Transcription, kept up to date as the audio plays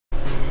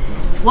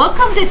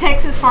Welcome to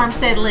Texas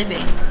Farmstead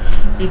Living.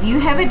 If you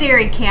have a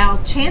dairy cow,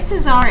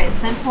 chances are at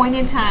some point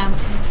in time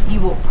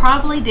you will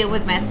probably deal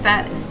with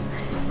mastitis.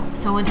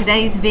 So in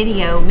today's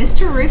video,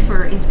 Mr.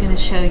 Roofer is going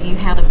to show you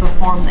how to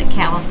perform the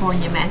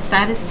California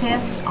mastitis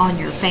test on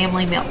your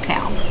family milk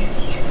cow.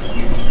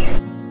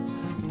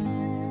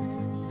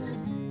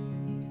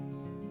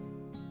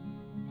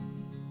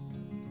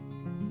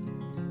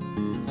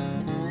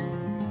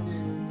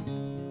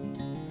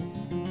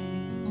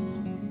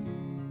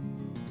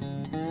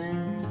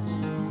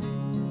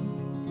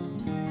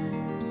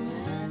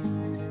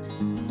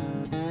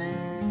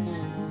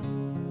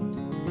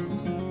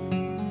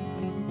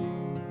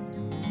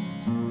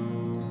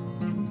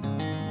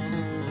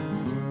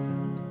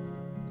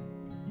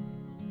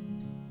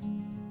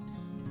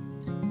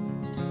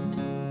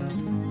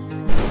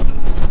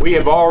 We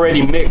have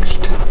already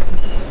mixed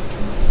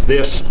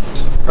this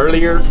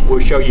earlier. We'll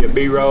show you a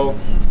B-roll.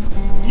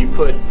 You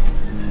put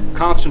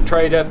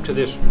concentrate up to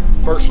this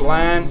first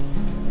line.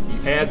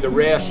 You add the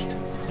rest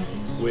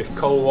with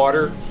cold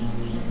water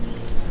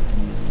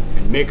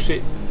and mix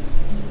it.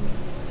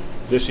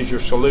 This is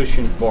your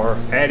solution for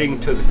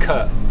adding to the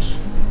cups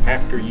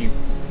after you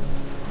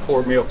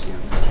pour milk in.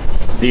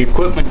 The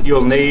equipment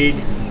you'll need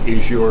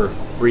is your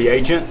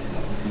reagent,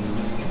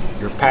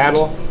 your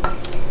paddle,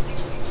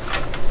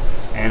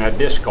 and a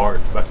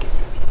discard bucket.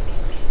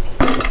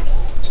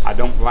 I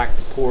don't like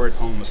to pour it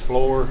on the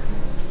floor.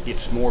 It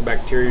gets more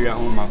bacteria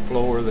on my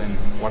floor than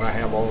what I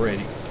have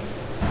already.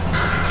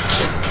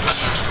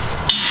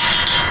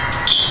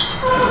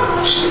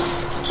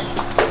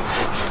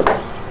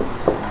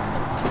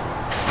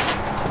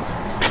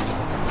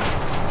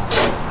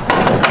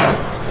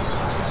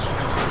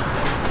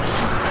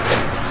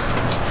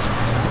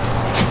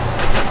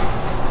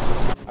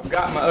 I've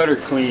got my udder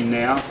clean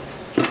now,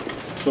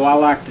 so I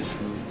like to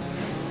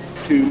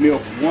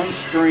milk one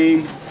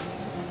stream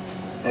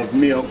of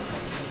milk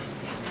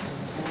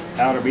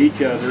out of each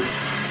udder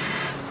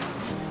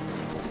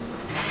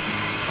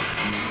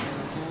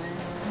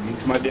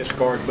into my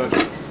discard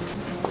bucket.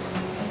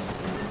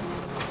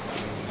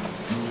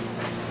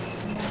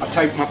 I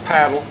take my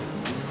paddle.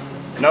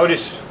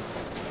 Notice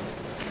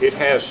it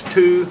has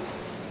two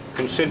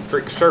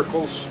concentric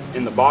circles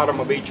in the bottom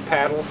of each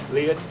paddle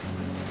lid.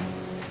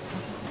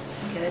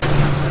 Good.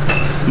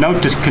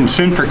 Note the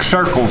concentric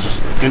circles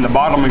in the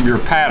bottom of your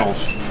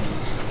paddles.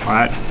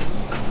 Alright.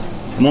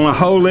 I'm going to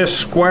hold this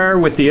square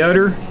with the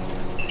udder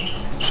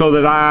so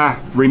that I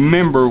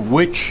remember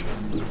which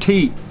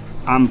teat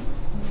I'm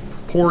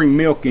pouring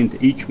milk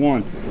into each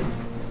one.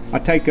 I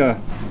take a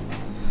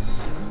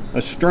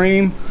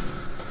stream.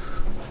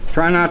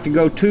 Try not to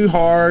go too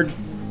hard.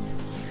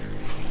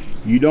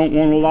 You don't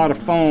want a lot of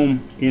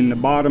foam in the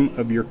bottom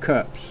of your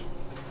cups.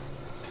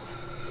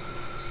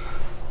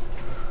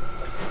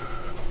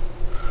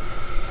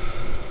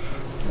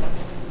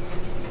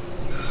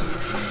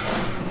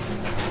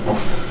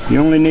 You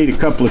only need a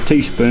couple of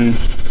teaspoons.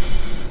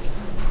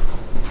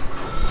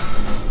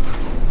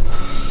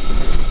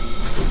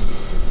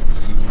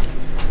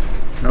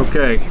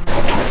 Okay.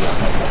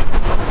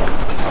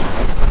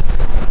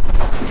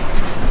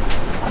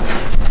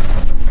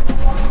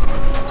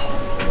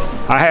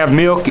 I have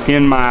milk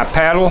in my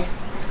paddle.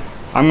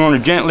 I'm going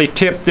to gently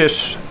tip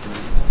this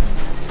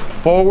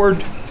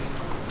forward.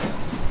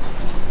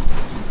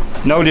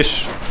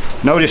 Notice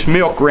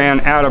milk ran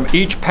out of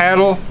each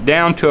paddle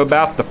down to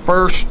about the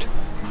first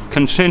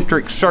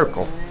concentric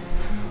circle.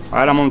 All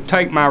right, I'm going to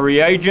take my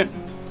reagent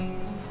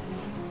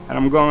and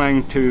I'm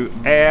going to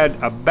add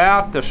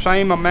about the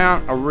same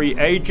amount of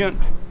reagent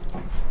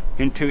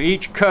into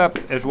each cup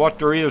as what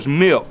there is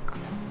milk.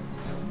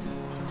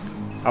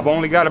 I've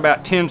only got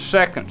about 10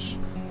 seconds,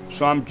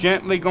 so I'm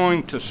gently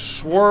going to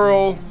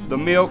swirl the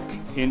milk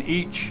in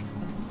each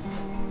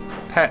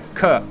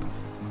cup.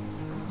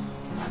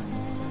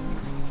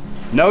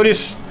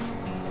 Notice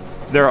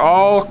they're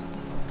all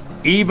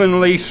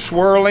evenly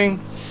swirling,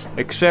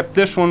 except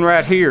this one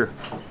right here.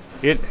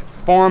 It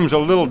forms a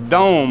little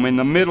dome in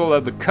the middle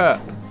of the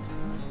cup.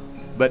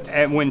 But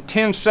when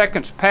 10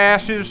 seconds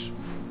passes,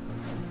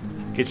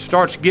 it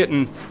starts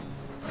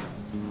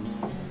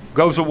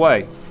goes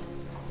away.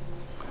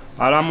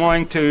 All right, I'm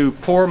going to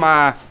pour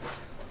my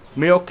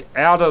milk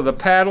out of the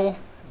paddle.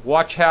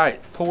 Watch how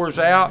it pours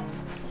out.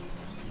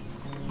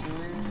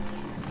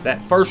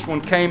 That first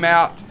one came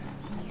out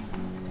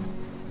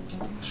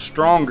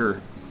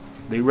stronger.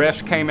 The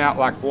rest came out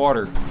like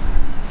water.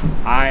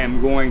 I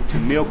am going to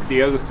milk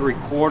the other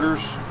 3/4.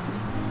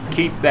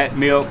 Keep that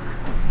milk.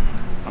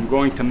 I'm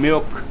going to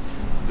milk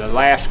the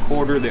last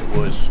quarter that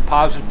was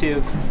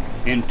positive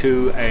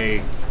into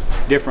a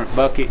different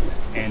bucket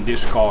and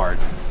discard.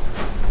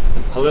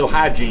 A little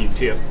hygiene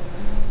tip.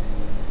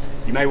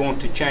 You may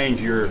want to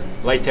change your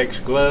latex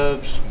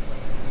gloves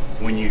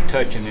when you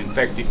touch an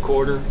infected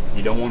quarter.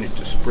 You don't want it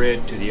to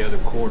spread to the other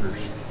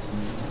quarters.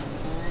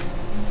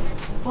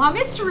 While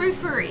Mr.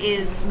 Roofer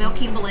is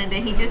milking Belinda,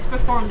 he just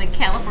performed the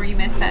California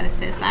mastitis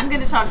test. I'm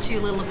going to talk to you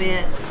a little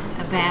bit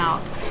about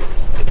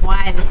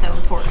why it is so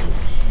important.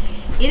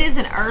 It is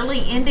an early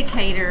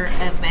indicator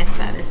of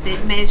mastitis.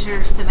 It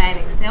measures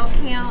somatic cell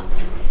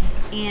count,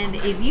 and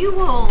if you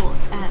will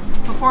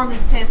perform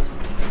this test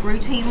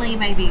routinely,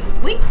 maybe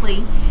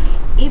weekly,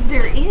 if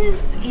there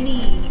is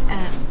any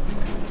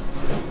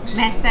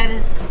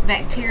mastitis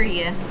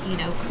bacteria,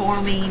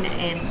 forming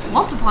and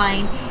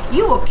multiplying,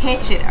 you will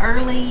catch it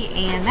early,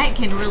 and that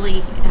can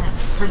really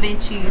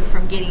prevent you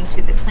from getting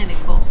to the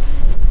clinical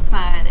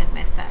side of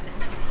mastitis.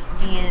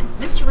 And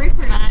Mr.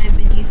 Rupert and I have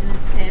been using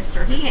this test,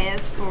 or he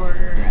has,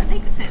 for I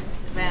think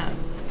since about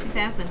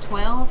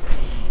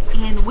 2012,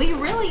 and we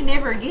really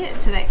never get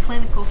to that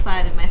clinical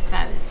side of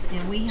mastitis.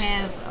 And we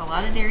have a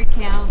lot of dairy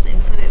cows, and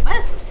so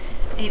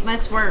it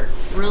must work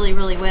really,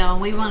 really well,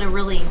 and we want to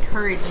really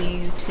encourage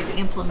you to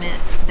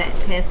implement that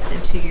test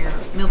into your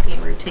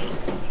milking routine.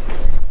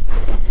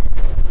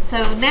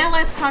 So now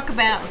let's talk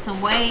about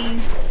some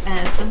ways,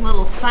 some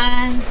little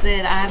signs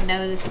that I've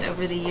noticed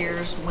over the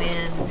years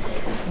when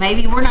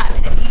maybe we're not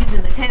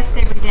using the test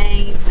every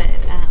day, but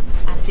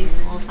I see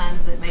some little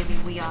signs that maybe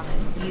we ought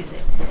to use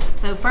it.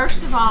 So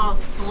first of all,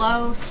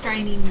 slow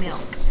straining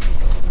milk.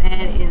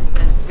 That is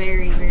a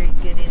very, very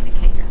good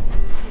indicator.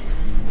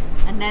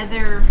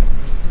 Another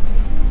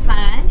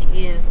sign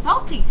is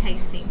salty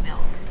tasting milk.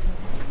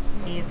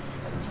 If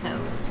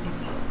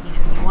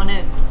you want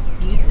to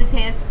use the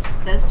test,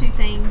 those two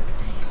things.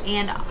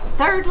 And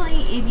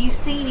thirdly, if you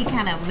see any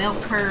kind of milk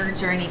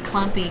curds or any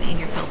clumping in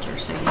your filter,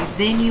 so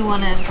then you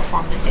want to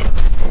perform the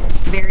test.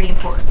 Very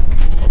important.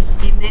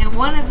 And then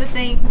one of the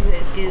things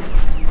that is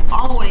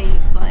always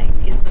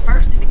is the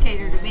first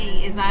indicator to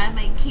me is I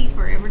make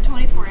kefir every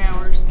 24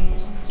 hours,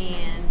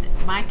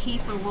 and my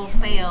kefir will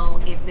fail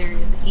if there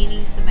is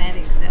any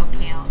somatic cell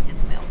count in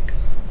the milk.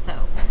 So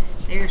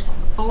there's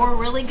 4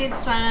 really good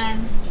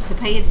signs to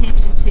pay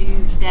attention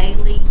to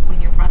daily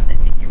when you're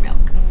processing your milk.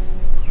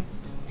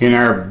 In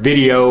our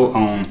video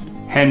on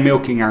hand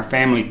milking our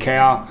family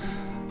cow,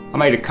 I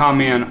made a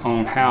comment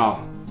on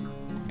how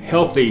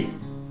healthy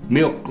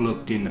milk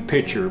looked in the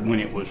picture when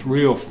it was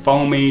real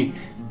foamy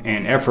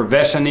and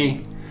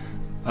effervescent-y.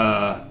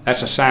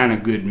 That's a sign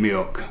of good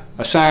milk.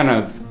 A sign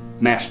of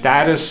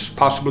mastitis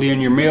possibly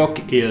in your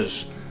milk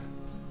is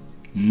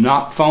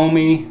not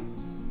foamy,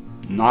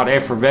 not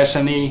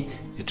effervescent-y.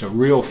 It's a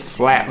real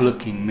flat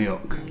looking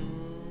milk.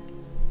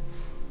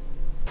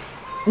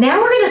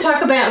 Now we're going to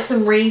talk about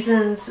some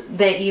reasons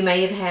that you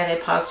may have had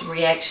a positive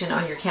reaction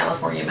on your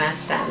California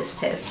mastitis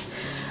test.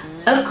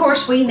 Of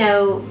course, we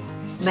know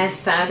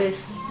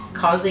mastitis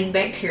causing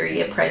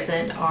bacteria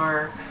present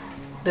are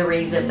the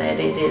reason that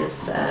it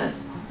is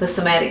the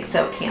somatic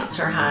cell counts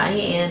are high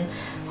and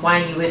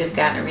why you would have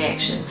gotten a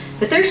reaction.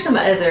 But there's some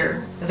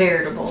other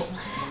variables.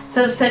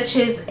 So such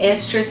as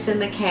estrus in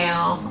the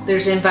cow,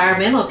 there's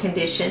environmental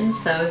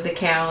conditions, so if the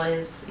cow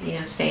is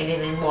standing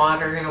in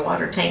water in a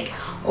water tank,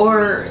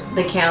 or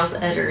the cow's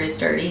udder is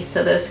dirty,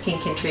 so those can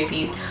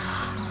contribute.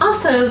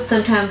 Also,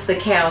 sometimes the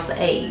cow's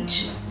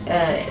age.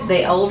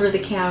 The older the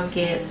cow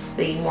gets,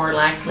 the more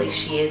likely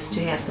she is to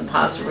have some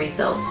positive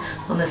results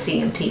on the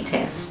CMT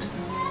test.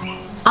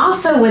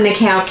 Also, when the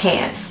cow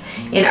calves,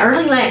 in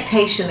early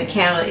lactation, the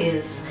cow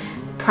is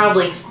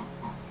probably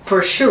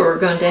for sure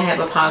going to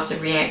have a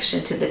positive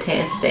reaction to the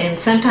test, and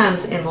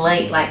sometimes in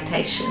late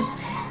lactation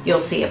you'll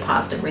see a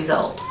positive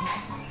result.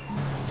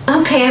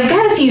 Okay, I've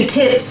got a few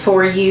tips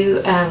for you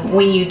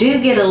when you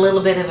do get a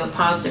little bit of a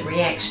positive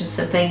reaction,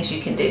 some things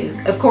you can do.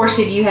 Of course,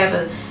 if you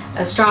have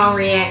a strong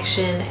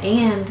reaction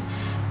and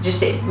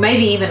just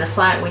maybe even a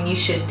slight one, you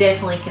should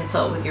definitely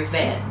consult with your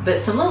vet. But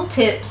some little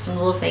tips, some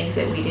little things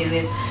that we do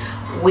is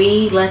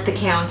we let the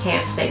cow and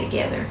calf stay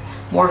together.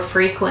 More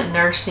frequent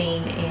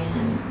nursing,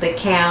 and the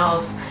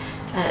calves,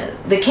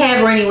 the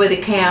calf running with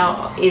the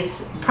cow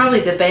is probably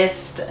the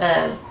best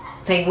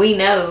thing we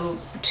know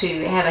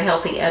to have a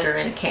healthy udder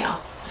in a cow.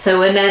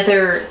 So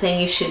another thing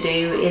you should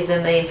do is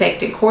in the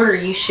infected quarter,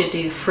 you should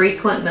do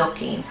frequent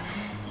milking.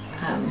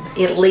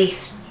 At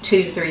least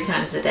 2 to 3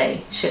 times a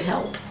day should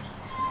help.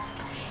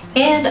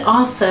 And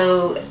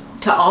also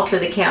to alter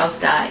the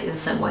cow's diet in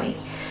some way.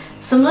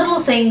 Some little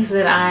things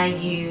that I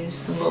use,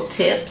 some little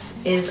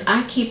tips, is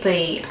I keep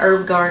a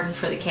herb garden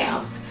for the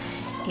cows.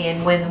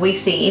 And when we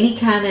see any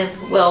kind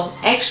of, well,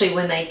 actually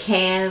when they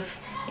calve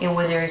and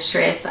when they're in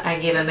stress, I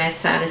give a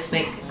mastitis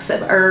mix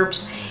of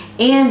herbs.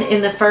 And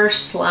in the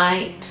first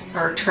slight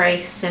or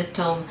trace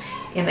symptom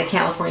in the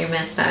California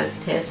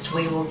mastitis test,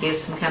 we will give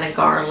some kind of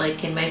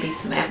garlic and maybe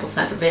some apple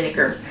cider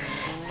vinegar.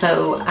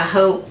 So I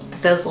hope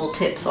those little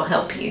tips will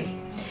help you.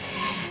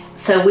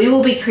 So we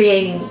will be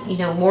creating,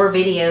 more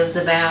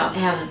videos about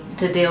how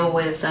to deal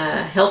with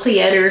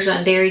healthy udders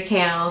on dairy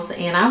cows,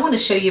 and I want to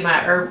show you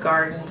my herb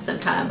garden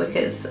sometime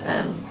because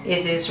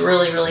it is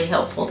really, really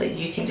helpful that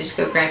you can just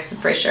go grab some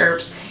fresh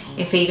herbs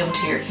and feed them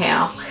to your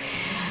cow.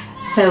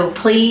 So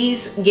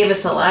please give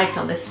us a like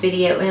on this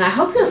video, and I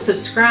hope you'll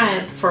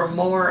subscribe for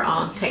more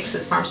on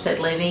Texas farmstead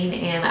living,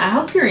 and I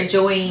hope you're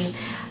enjoying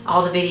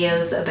all the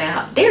videos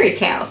about dairy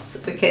cows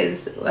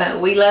because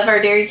we love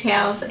our dairy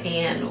cows,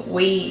 and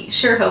we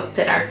sure hope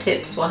that our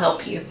tips will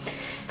help you.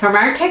 From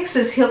our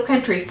Texas Hill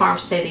Country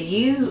farmstead to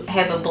you,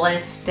 have a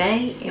blessed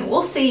day, and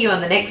we'll see you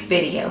on the next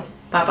video.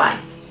 Bye-bye.